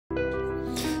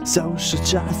Social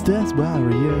Justice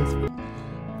Warriors.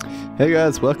 Hey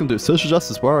guys, welcome to Social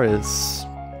Justice Warriors.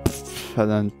 I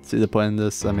don't see the point in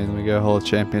this. I mean, we go whole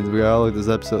champions. We go, oh look, there's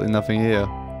absolutely nothing here.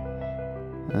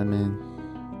 I mean,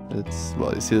 it's,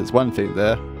 well, you see there's one thing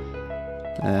there.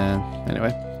 And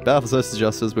anyway, Battle for Social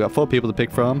Justice. We got 4 people to pick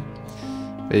from.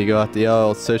 You got the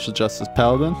old Social Justice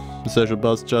Paladin, the Social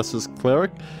Justice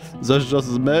Cleric, the Social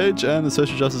Justice Mage, and the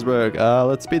Social Justice Rogue.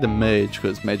 Let's be the Mage,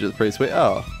 because Mage is pretty sweet.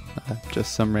 Oh,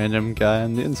 just some random guy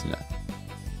on the internet.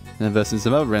 And investing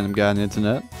some other random guy on the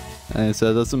internet. And he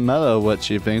said it doesn't matter what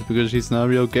she thinks because she's not a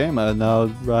real gamer. And I'll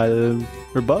write a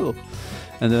rebuttal.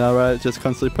 And then I'll write just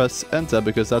constantly press enter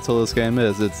because that's all this game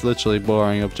is. It's literally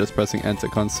boring of just pressing enter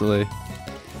constantly.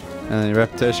 And your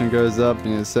reputation goes up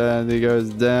and your sanity goes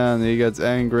down and he gets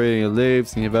angry and he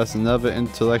leaves and you invest another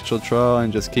intellectual trial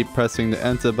and just keep pressing the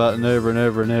enter button over and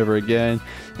over and over again.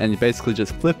 And you're basically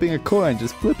just flipping a coin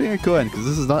because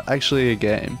this is not actually a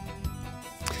game.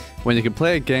 When you can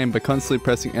play a game by constantly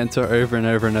pressing enter over and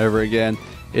over and over again,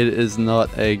 it is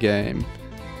not a game.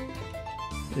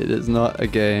 It is not a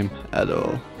game at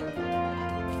all.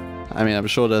 I mean, I'm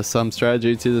sure there's some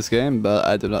strategy to this game, but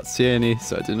I do not see any,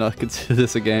 so I do not consider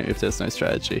this a game if there's no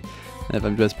strategy. And if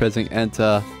I'm just pressing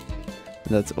enter,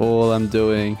 that's all I'm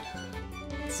doing,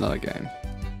 it's not a game.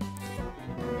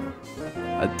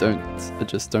 I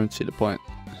just don't see the point.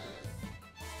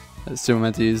 I assume I'm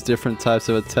meant to use different types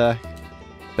of attack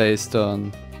based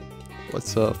on what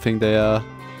sort of thing they are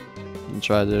and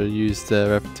try to use their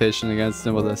reputation against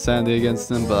them or their sanity against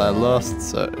them, but I lost,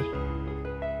 so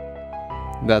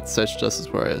that's Social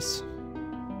Justice Warriors.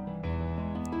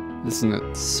 Isn't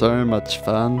it so much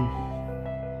fun?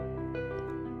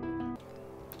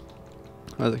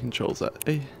 How are the controls at?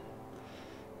 Hey.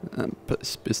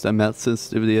 Spaced that mouse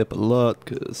sensitivity up a lot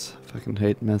because I fucking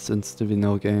hate mouse sensitivity in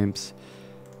all games.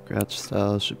 Crouch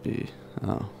style should be,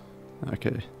 oh,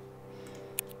 okay.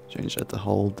 Change that to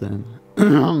hold then.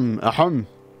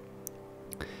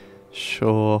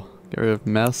 Sure. Get rid of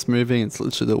mouse moving, it's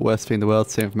literally the worst thing in the world,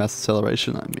 same with mouse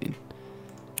acceleration, I mean.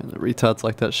 And the retards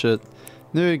like that shit.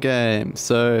 New game,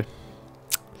 so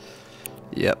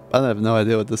yep, I have no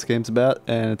idea what this game's about,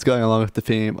 and it's going along with the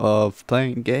theme of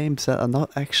playing games that are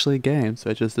not actually games.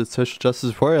 So I just did Social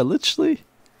Justice Warrior literally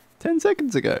 10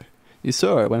 seconds ago. You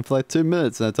saw it, went for like 2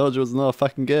 minutes and I told you it was not a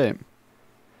fucking game.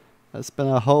 I spent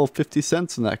a whole 50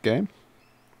 cents on that game.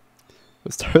 It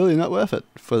was totally not worth it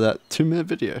for that 2-minute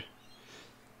video.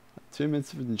 2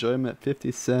 minutes of enjoyment,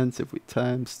 50 cents if we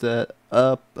times that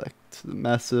up like to the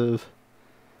massive.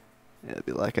 Yeah, it'd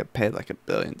be like I paid like $1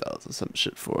 billion or some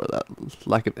shit for that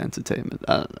lack of entertainment.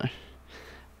 I don't know.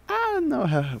 I don't know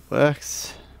how it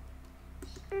works.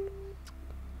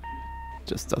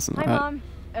 Just doesn't. Hi, Mom.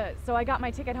 So I got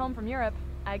my ticket home from Europe.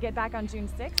 I get back on June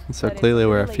 6th. So clearly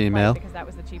we're a female. Because that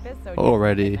was the cheapest, so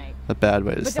already a bad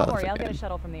way to start. But don't worry, I'll get a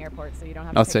shuttle from the airport, so you don't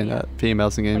have to. Not saying that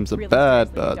females in games are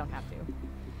bad, but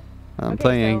I'm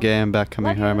playing a game about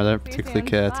coming home. I don't particularly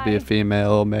care to be a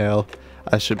female or male.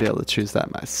 I should be able to choose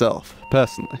that myself,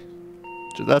 personally.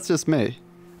 That's just me.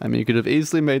 I mean, you could have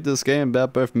easily made this game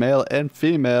about both male and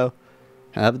female.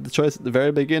 And have the choice at the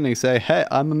very beginning, say, hey,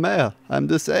 I'm a male, I'm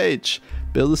this age.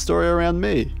 Build a story around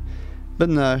me. But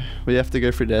no, we have to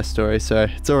go through their story, so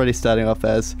it's already starting off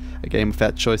as a game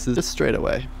without choices just straight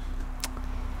away.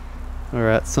 We're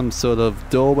at some sort of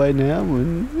doorway now,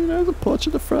 and you know, the porch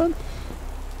at the front.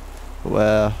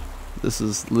 Wow, this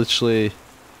is literally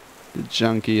the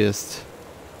junkiest.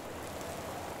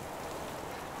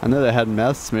 I know they had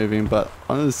mouse moving, but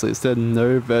honestly, is there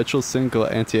no virtual sync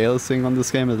or anti-aliasing on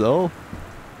this game at all?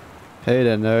 Hey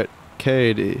there, note,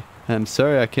 Katie. I'm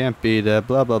sorry I can't be there,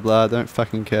 blah blah blah, don't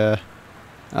fucking care.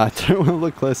 I don't want to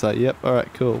look closer. Yep,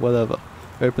 alright, cool, whatever.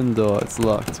 Open the door, it's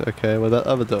locked. Okay, well that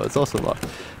other door, it's also locked.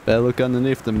 Better look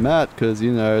underneath the mat, because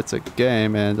you know it's a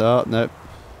game and oh, nope.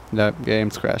 Nope,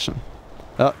 game's crashing.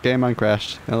 Oh, game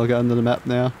uncrashed. Can I look under the map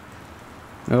now?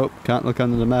 Nope, can't look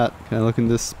under the mat. Can I look in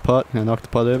this pot? Can I knock the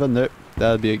pot over? Nope,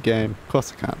 that'd be a game. Of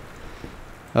course I can't.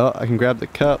 Oh, I can grab the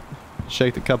cup,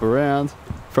 shake the cup around,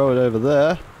 throw it over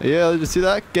there. Yeah, did you see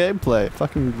that? Gameplay.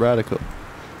 Fucking radical.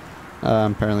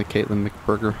 Apparently Caitlin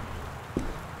McBurger.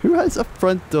 Who has a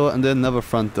front door and then another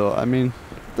front door? I mean,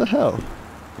 what the hell?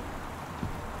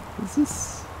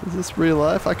 Is this real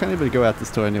life? I can't even go out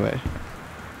this door anyway.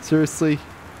 Seriously?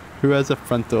 Who has a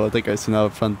front door that goes to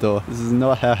another front door? This is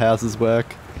not how houses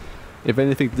work. If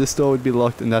anything, this door would be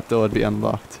locked and that door would be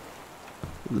unlocked.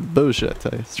 This is bullshit, I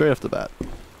tell you. Straight off the bat.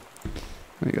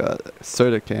 We got a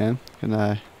soda can. Can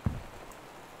I...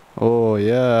 Oh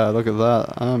yeah, look at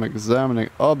that. I'm examining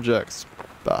objects.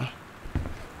 Bah.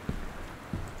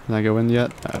 Can I go in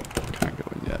yet? No, can't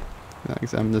go in yet. Can I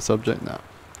Examine this object now.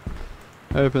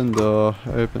 Open door,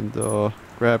 open door.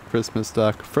 Grab Christmas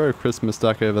duck, throw Christmas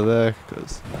duck over there,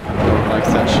 because no one likes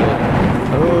that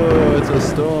shit. Oh, it's a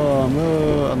storm.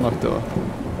 Oh, unlock door.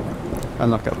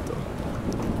 Unlock other door.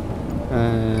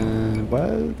 And why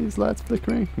are these lights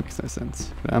flickering? Makes no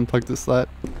sense. Can I unplug this light?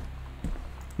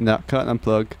 No, can't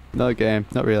unplug. Not a game,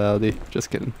 not reality. Just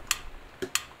kidding.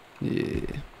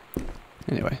 Yeah.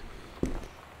 Anyway.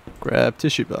 Grab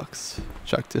tissue box.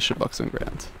 Chuck tissue box on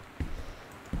ground.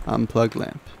 Unplug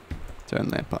lamp. Turn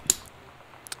lamp on.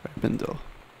 Open door.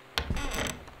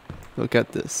 Look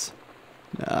at this.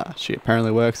 Nah, she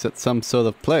apparently works at some sort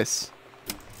of place.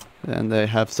 And they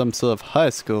have some sort of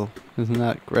high school. Isn't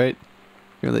that great?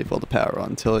 You leave all the power on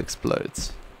until it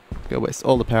explodes. Go waste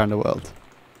all the power in the world.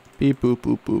 Beep boop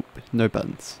boop boop. No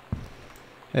buttons.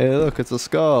 Hey look, it's a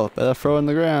skull. Better throw it in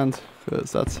the ground.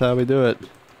 Because that's how we do it.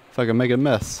 If I can make a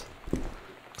mess.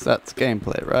 Because that's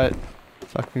gameplay, right?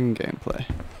 Fucking gameplay.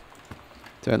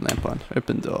 Turn lamp on.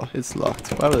 Open door. It's locked.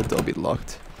 Why would the door be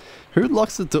locked? Who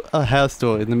locks a house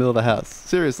door in the middle of a house?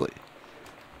 Seriously.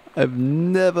 I've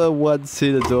never once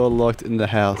seen a door locked in the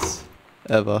house.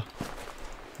 Ever.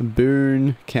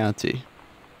 Boone County.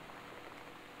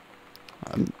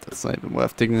 That's not even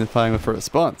worth dignifying with a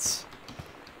response.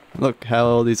 Look how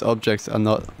all these objects are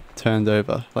not turned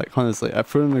over. Like honestly, I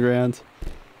put them on the ground.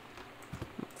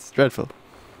 It's dreadful.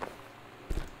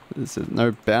 There's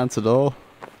no bounce at all.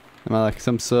 Am I like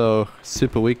some sort of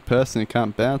super weak person who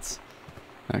can't bounce?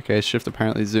 Okay, shift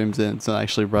apparently zooms in. It's not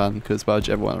actually run, because why would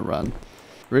you ever want to run?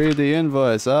 Read the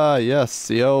invoice. Ah, yes,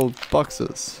 the old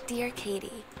boxes. Dear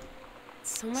Katie,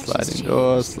 so much sliding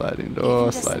door, sliding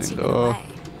door, sliding door.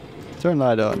 Turn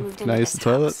light on. Can I use the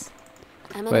toilet?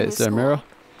 Wait, is there a mirror?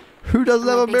 Who doesn't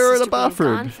have a mirror in a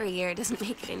bathroom? For a year doesn't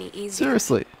make it any easier.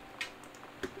 Seriously.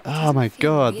 Oh my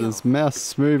god, there's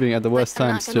mouse moving at the worst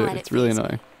times too. It's really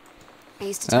annoying.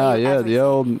 Ah, yeah, the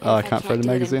old. Oh, I can't find a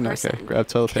magazine. Okay, grab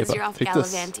toilet paper. You're off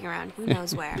gallivanting around who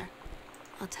knows where.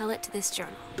 I'll tell it to this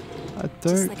journal. I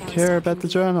don't care about the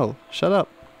journal. Shut up.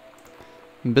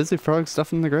 I'm busy throwing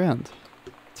stuff in the ground.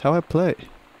 It's how I play.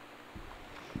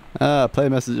 Ah, play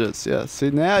messages. Yeah,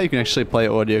 see now you can actually play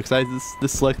audio because I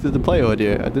just selected the play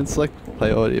audio. I didn't select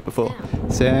play audio before.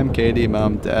 Sam, Katie,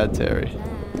 Mum, Dad, Terry.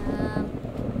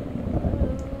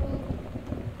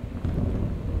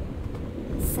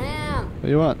 What do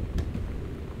you want?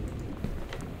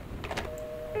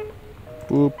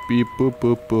 Boop, beep, boop,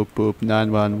 boop, boop, boop.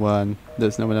 911.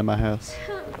 There's no one in my house.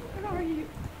 Where are you?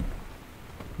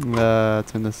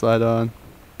 Turn the light on.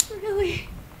 Really?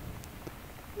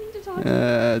 I need to talk to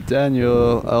you.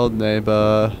 Daniel, old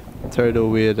neighbor, total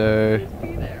weirdo. Just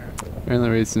be there. Only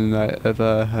reason I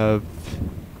ever have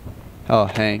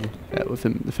hang out with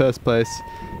him in the first place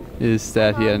is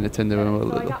that he had a Nintendo when we were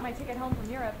So I little. got my ticket home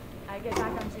from Europe. I get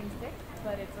back on June 6th,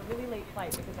 but it's a really late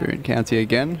flight because Boone County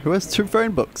again? Who has 2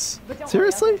 phone books? But don't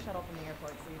Seriously? worry, I'll get a shuttle from the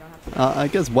airport, so you don't have to. I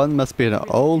guess one must be an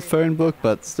old phone book,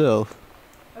 but still.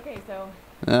 Okay, so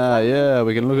Ah, yeah,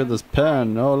 we can look at this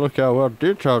pen. Oh, look how well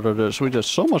detailed it is. We did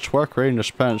so much work creating this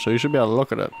pen, so you should be able to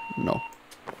look at it. No.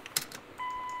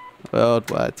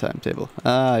 Worldwide timetable.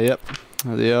 Ah, yep.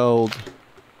 The old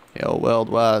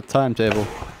worldwide timetable.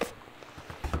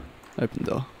 Open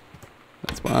door.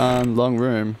 That's one long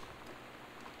room.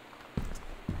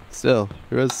 Still,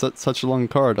 there is such a long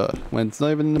corridor when it's not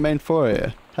even in the main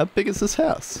foyer. How big is this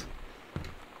house?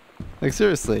 Like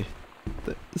seriously.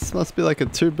 This must be like a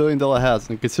 $2 billion house,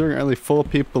 and considering only 4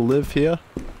 people live here,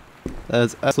 that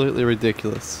is absolutely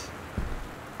ridiculous.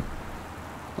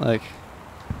 Like,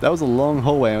 that was a long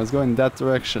hallway and I was going in that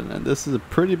direction, and this is a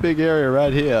pretty big area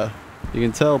right here. You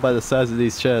can tell by the size of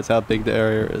these chairs how big the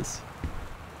area is.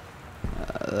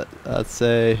 I'd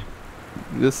say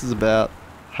this is about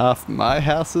half my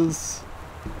house's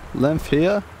length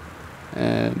here,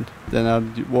 and then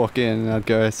I'd walk in and I'd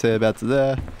go say about to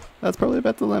there. That's probably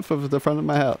about the length of the front of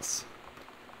my house.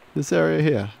 This area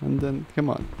here. And then, come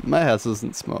on. My house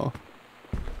isn't small.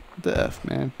 What the F,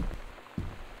 man?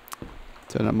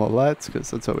 Turn on more lights, because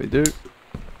that's what we do.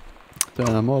 Turn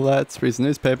on more lights. Read the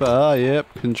newspaper. Ah,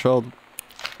 yep. Controlled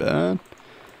burn.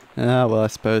 Ah, well, I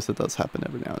suppose that does happen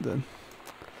every now and then.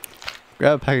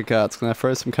 Grab a pack of cards. Can I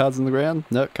throw some cards on the ground?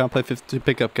 Nope, can't play 52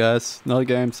 pickup, guys. Not a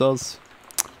game, soz.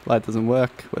 Light doesn't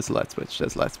work. Where's the light switch?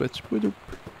 There's the light switch.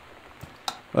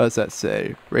 What does that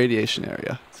say? Radiation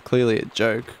area. It's clearly a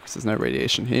joke, because there's no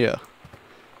radiation here.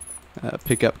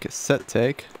 Pick up cassette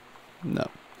take. No.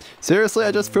 Seriously,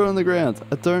 I just threw it on the ground.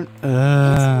 I don't...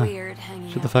 It's weird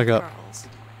hanging shut the out fuck with up. girls.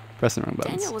 Pressing the wrong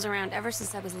buttons. Daniel was around ever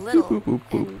since I was little. Boop, boop, boop,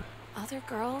 boop. And other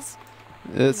girls?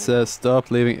 It says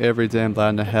stop leaving every damn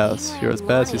light in the house. being You're as around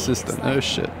bad as your Lonnie sister. is No like-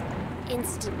 shit.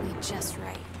 instantly just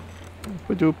right.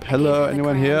 We do. Hello,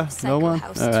 anyone here? No one?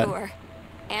 Alright. Tour,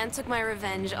 and took my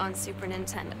revenge on Super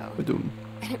Nintendo. We do.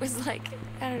 And it was like,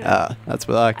 I don't know. Ah, that's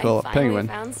what I call a penguin.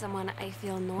 I found someone I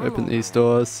feel normal Open these around.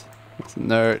 doors. It's a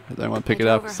note. I don't want to pick it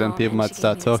up because then people might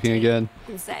start talking again.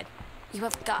 And said, you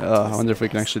have got Oh, I wonder if we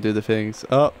can actually do the things.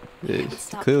 Oh, yeah,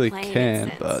 Stop clearly playing can,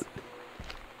 it but...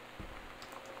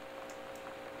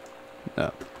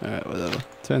 No. Alright, whatever.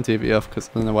 Turn TV off because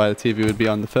I don't know why the TV would be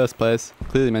on in the first place.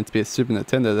 Clearly meant to be a Super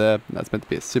Nintendo there. And that's meant to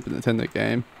be a Super Nintendo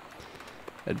game.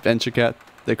 Adventure Cat.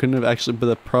 They couldn't have actually put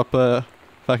a proper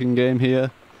fucking game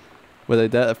here. Were they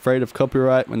that afraid of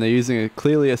copyright when they're using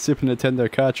clearly a Super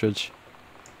Nintendo cartridge?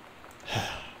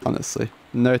 Honestly.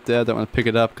 Note there, I don't want to pick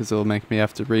it up because it'll make me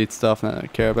have to read stuff and I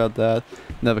don't care about that.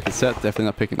 Another cassette, definitely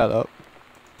not picking that up.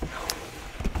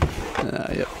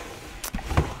 Yep.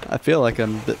 I feel like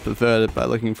I'm a bit perverted by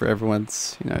looking for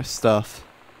everyone's, you know, stuff.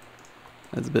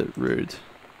 That's a bit rude.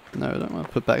 No, I don't want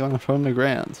to put back on the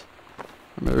ground.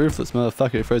 I'm a ruthless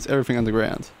motherfucker who throws everything on the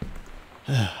ground.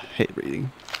 Hate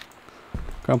reading.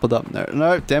 Crumpled up. No,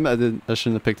 no, damn it, I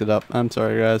shouldn't have picked it up. I'm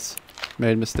sorry, guys.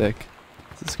 Made a mistake.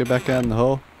 Does this go back out in the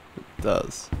hole? It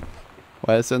does.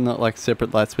 Why is there not like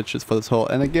separate light switches for this hole?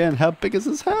 And again, how big is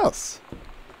this house?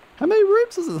 How many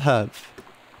rooms does it have?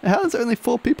 And how does only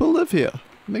 4 people live here?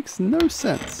 It makes no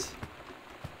sense.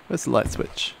 Where's the light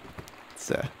switch? It's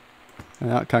there.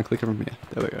 No, I can't click it from here.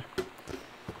 There we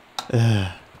go.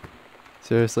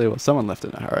 Seriously? Well, someone left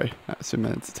in a hurry. I assume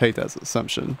it's to take that as an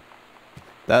assumption.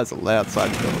 That is a loud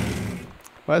side door.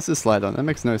 Why is this light on? That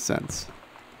makes no sense.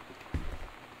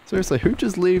 Seriously, who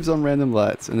just leaves on random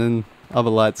lights and then other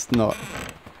lights not?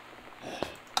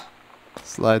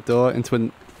 Slide door into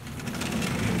an...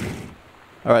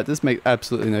 Alright, this makes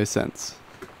absolutely no sense.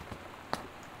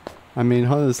 I mean,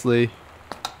 honestly,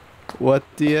 what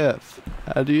do you have?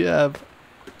 How do you have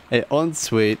an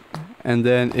ensuite and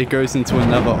then it goes into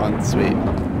another ensuite?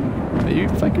 Are you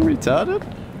fucking retarded?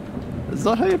 That's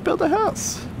not how you build a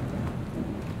house.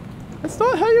 That's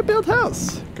not how you build a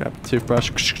house. Grab a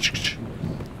toothbrush.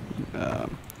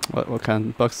 What kind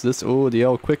of box is this? Oh, the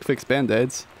old quick fix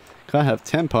band-aids. Can't have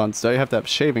tampons, so you have to have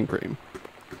shaving cream.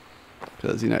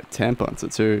 Because, you know, tampons are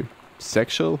too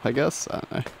sexual, I guess. I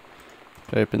don't know.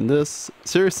 Open this.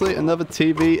 Seriously, another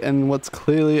TV and what's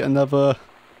clearly another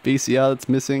VCR that's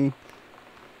missing.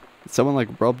 Did someone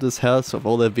like rob this house of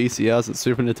all their VCRs and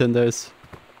Super Nintendos?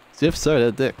 If so,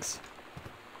 they're dicks.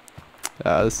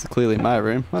 This is clearly my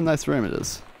room. What a nice room it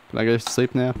is. Can I go to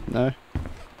sleep now? No?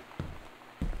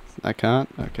 I can't?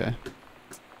 Okay.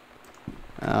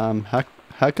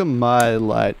 How come my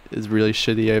light is really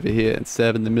shitty over here instead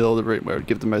of in the middle of the room where it would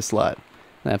give the most light?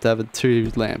 And I have to have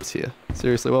 2 lamps here.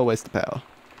 Seriously, what a waste of power.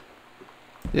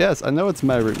 Yes, I know it's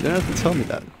my room. You don't have to tell me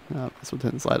that. Oh, this will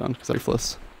turn this light on because I'm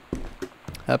ruthless.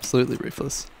 Absolutely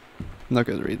ruthless. I'm not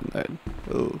going to read the note.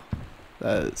 Oh,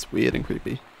 that is weird and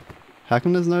creepy. How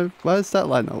come there's no... Why is that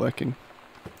light not working?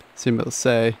 Soon it'll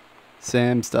say,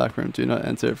 Sam's dark room, do not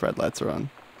enter if red lights are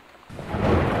on.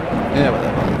 Yeah,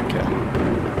 whatever, I don't care.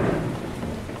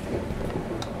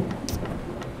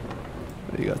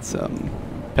 We got some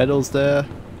petals there.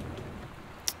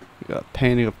 We got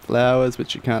painting of flowers,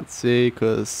 which you can't see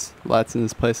because lights in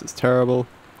this place is terrible.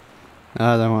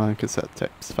 I don't want cassette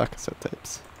tapes. Fuck cassette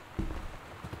tapes.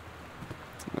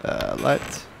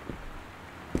 Light.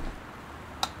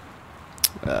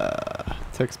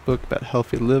 Textbook about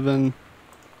healthy living.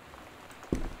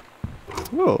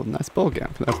 Oh, nice ball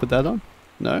gown. Can I put that on?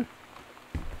 No?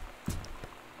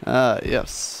 Ah,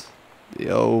 yes. The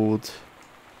old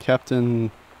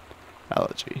Captain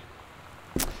Allergy.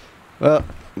 Well,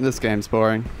 this game's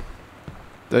boring.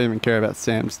 Don't even care about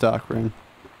Sam's dark room.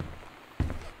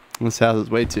 This house is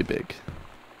way too big.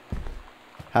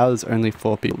 How does only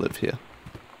 4 people live here?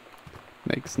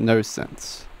 Makes no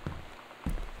sense.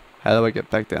 How do I get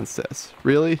back downstairs?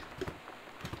 Really?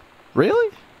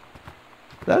 Really?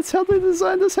 That's how they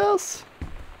designed this house?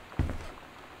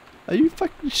 Are you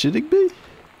fucking shitting me?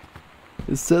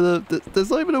 Instead of... there's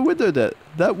not even a window there.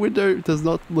 That window does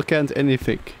not look out into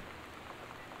anything.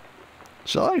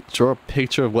 Shall I draw a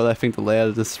picture of what I think the layout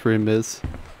of this room is?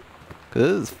 Because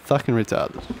it is fucking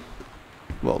retarded.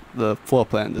 Well, the floor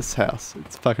plan of this house.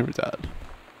 It's fucking retarded.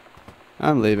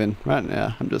 I'm leaving right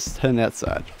now. I'm just heading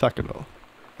outside. Fuck it all.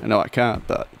 I know I can't,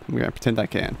 but I'm going to pretend I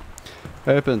can.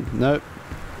 Open. Nope.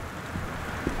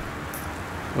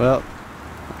 Well,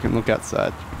 I can look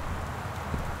outside.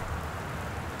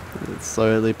 It's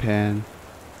slowly pan.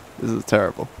 This is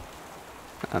terrible.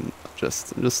 I'm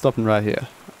just stopping right here.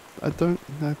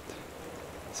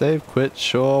 Save, quit,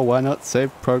 sure, why not?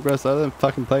 Save progress. I don't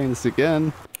fucking playing this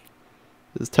again.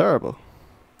 This is terrible.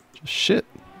 Just shit.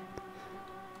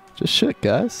 Just shit,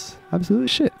 guys. Absolutely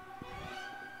shit.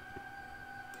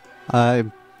 I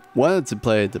wanted to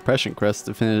play Depression Crest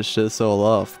to finish this all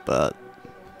off, but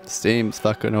Steam's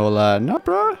fucking all like, no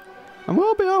bro, I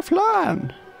will be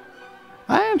offline.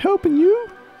 I ain't helping you.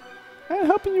 I ain't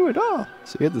helping you at all.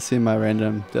 So you get to see my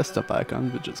random desktop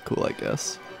icon, which is cool, I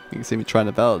guess. You can see me trying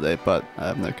to validate, but I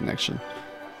have no connection.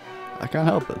 I can't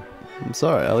help it. I'm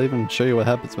sorry, I'll even show you what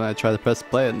happens when I try to press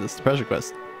play in this Depression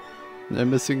Quest. They're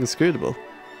missing executable.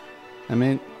 I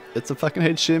mean, it's a fucking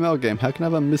HTML game. How can I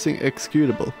have a missing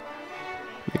executable?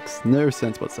 Makes no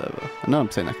sense whatsoever. I know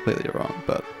I'm saying that completely wrong,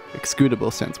 but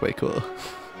executable sounds way cooler.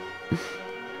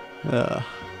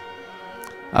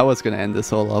 I was gonna end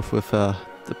this all off with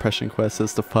Depression Quest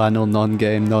as the final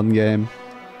non-game,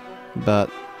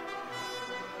 but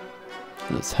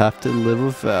just have to live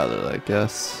without it, I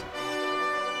guess.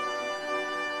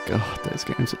 God, those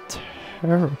games are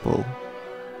terrible.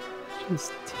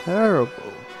 Just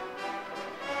terrible.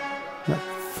 That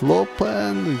floor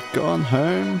plan, we've gone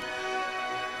home.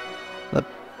 That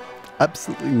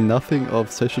absolutely nothing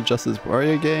of Social Justice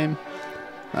Warrior game.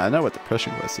 I know what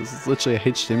Depression Quest is. It's literally a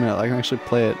HTML. I can actually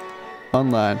play it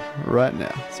online right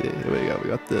now. See, here we go. We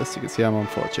got this. You can see I'm on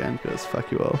 4chan because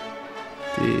fuck you all.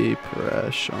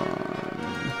 Depression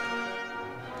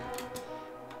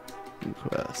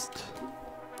Quest.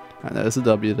 I know there's a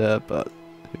W there, but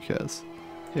who cares?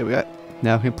 Here we go.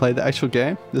 Now we can play the actual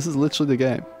game. This is literally the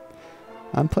game.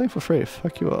 I'm playing for free.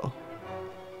 Fuck you all.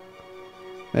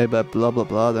 Maybe that blah blah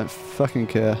blah. Don't fucking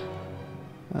care.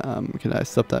 Can I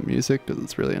stop that music? Because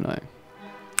it's really annoying.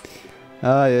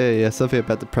 Ah, yeah, something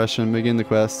about depression. Begin the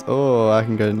quest. Oh, I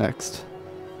can go next.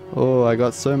 Oh, I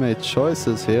got so many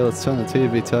choices here. Let's turn the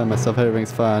TV, tell myself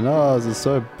everything's fine. Oh, this is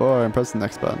so boring. Press the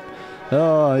next button.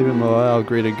 Oh, even more. I'll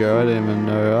agree to go. I didn't even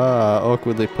know. Ah,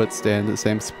 awkwardly put stand at the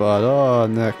same spot. Oh,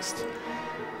 next.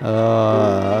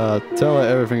 Tell her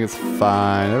everything is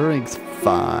fine. Everything's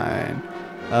fine.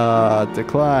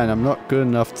 Decline. I'm not good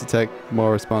enough to take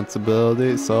more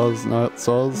responsibility. Soz, not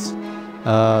soz.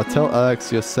 Tell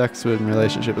Alex your sex with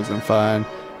relationship isn't fine.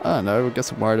 I don't know. I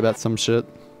guess I'm worried about some shit.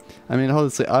 I mean,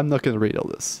 honestly, I'm not gonna read all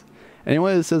this.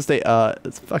 Anyone who says they are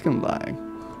is fucking lying.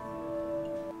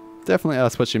 Definitely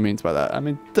ask what she means by that. I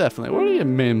mean, definitely. What do you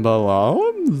mean by that? I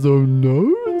don't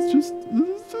know. It's just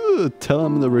tell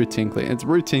them the routine cleaning. It's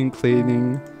routine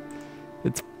cleaning.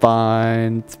 It's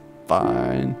fine. It's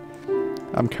fine.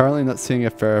 I'm currently not seeing a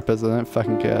therapist. I don't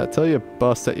fucking care. Tell your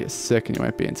boss that you're sick and you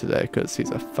won't be in today because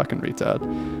he's a fucking retard.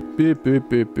 Boop boop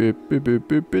boop boop boop boop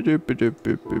boop boop boop boop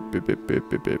boop boop boop boop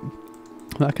boop boop.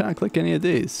 Why can't I click any of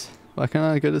these? Why can't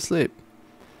I go to sleep?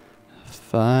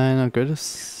 Fine, I'll go to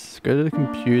the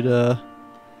computer.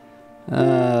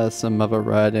 Some other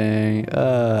writing.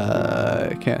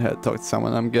 Can't hurt talk to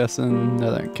someone, I'm guessing.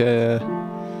 I don't care.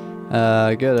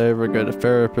 Get over it, go to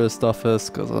therapist office,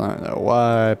 because I don't know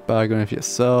why. Bargain with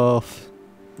yourself.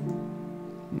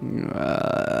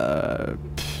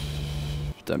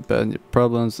 Don't burden your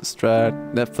problems, distract.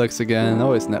 Netflix again,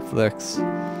 always Netflix.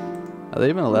 Are they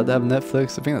even allowed to have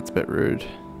Netflix? I think that's a bit rude.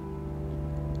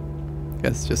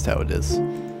 That's just how it is.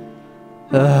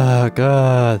 Ah,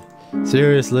 God.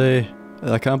 Seriously.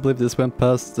 I can't believe this went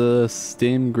past the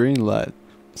Steam green light.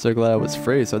 So glad I was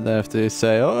free, so I don't have to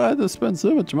say, oh, I had to spend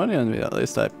so much money on me. At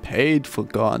least I paid for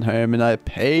Gone Home and I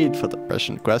paid for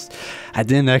Depression Quest. I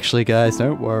didn't actually, guys,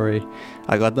 don't worry.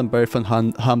 I got them both on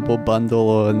Humble Bundle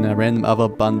or in a random other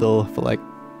bundle for like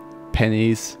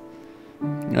pennies.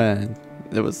 And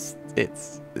it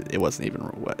wasn't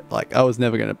even like I was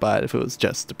never gonna buy it if it was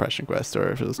just Depression Quest or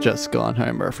if it was just Gone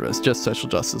Home or if it was just Social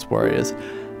Justice Warriors.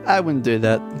 I wouldn't do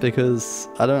that because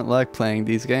I don't like playing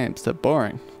these games. They're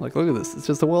boring. Like, look at this. It's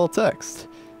just a wall of text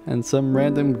and some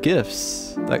random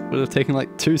GIFs that would have taken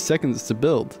like 2 seconds to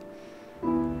build.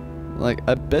 Like,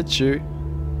 I bet you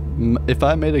if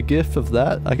I made a GIF of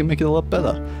that, I can make it a lot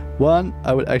better. One,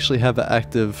 I would actually have an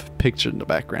active picture in the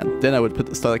background. Then I would put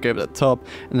the static over the top,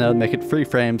 and then I would make it 3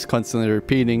 frames constantly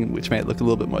repeating, which made it look a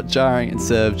little bit more jarring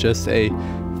instead of just a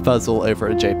fuzzle over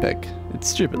a JPEG. It's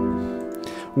stupid.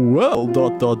 Well, ...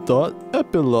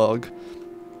 epilogue.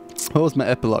 What was my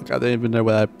epilogue? I don't even know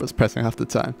what I was pressing half the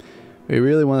time. We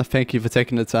really want to thank you for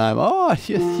taking the time. Oh,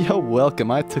 you're welcome.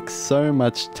 I took so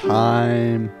much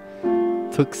time.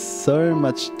 Let's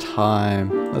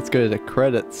go to the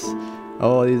credits.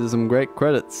 Oh, these are some great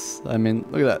credits. I mean,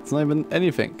 look at that. It's not even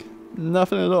anything.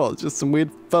 Nothing at all. It's just some weird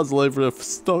fuzzle over a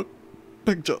stock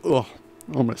picture. Oh,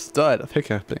 almost died of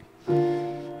hiccuping.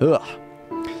 Ugh.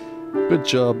 Good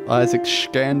job, Isaac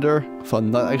Schander, for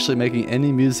not actually making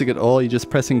any music at all. You're just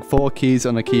pressing 4 keys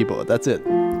on a keyboard. That's it.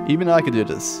 Even I could do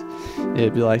this.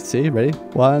 It'd be like, see, ready?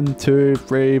 1, 2,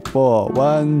 3, 4.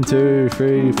 1, 2,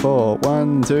 3, 4.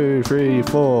 1, 2, 3,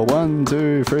 4. 1,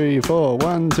 2, 3, 4.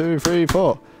 1, 2, 3,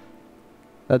 4.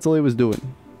 That's all he was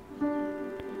doing.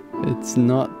 It's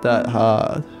not that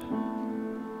hard.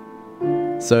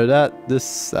 So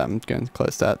I'm going to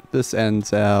close that. This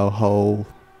ends our whole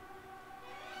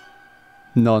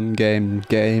non-game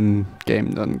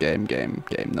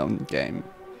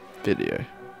video.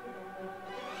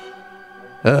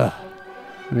 Ugh.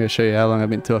 I'm going to show you how long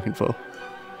I've been talking for.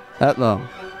 That long.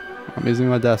 I'm using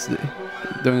my Audacity.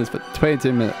 Been doing this for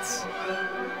 22 minutes.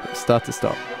 From start to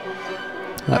stop.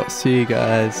 I will see you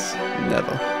guys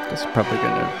never. Because you're probably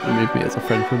going to remove me as a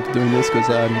friend from doing this because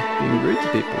I'm being rude to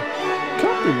people.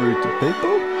 Can't be rude to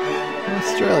people. We're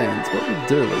Australians, what we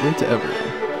do, we're rude to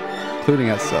everyone.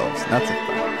 Including ourselves. And that's a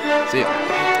fact. See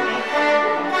ya.